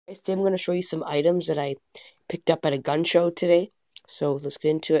Today I'm going to show you some items that I picked up at a gun show today. So let's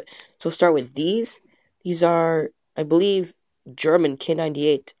get into it. So we'll start with these. These are, I believe, German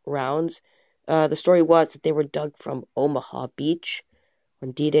K98 rounds. The story was that they were dug from Omaha Beach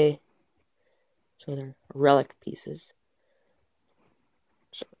on D-Day. So they're relic pieces.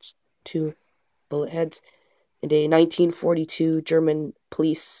 So it's 2 bullet heads. And a 1942 German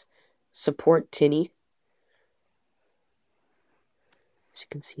police support tinny. As you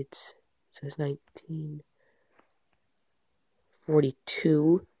can see, it says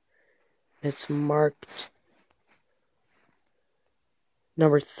 1942. It's marked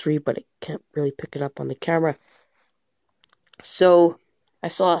number 3, but I can't really pick it up on the camera. So, I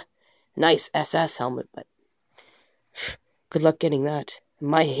saw a nice SS helmet, but good luck getting that.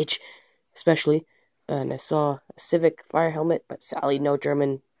 My age, especially. And I saw a Civic fire helmet, but sadly no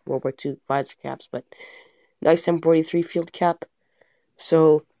German World War II visor caps, but nice M43 field cap.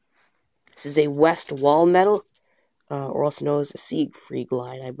 So, this is a West Wall medal, or also known as a Siegfried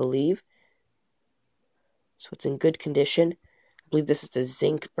line, I believe. So it's in good condition. I believe this is the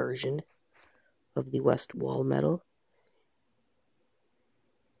zinc version of the West Wall medal.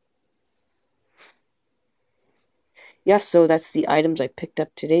 Yeah, so that's the items I picked up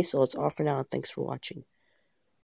today, so it's all for now. Thanks for watching.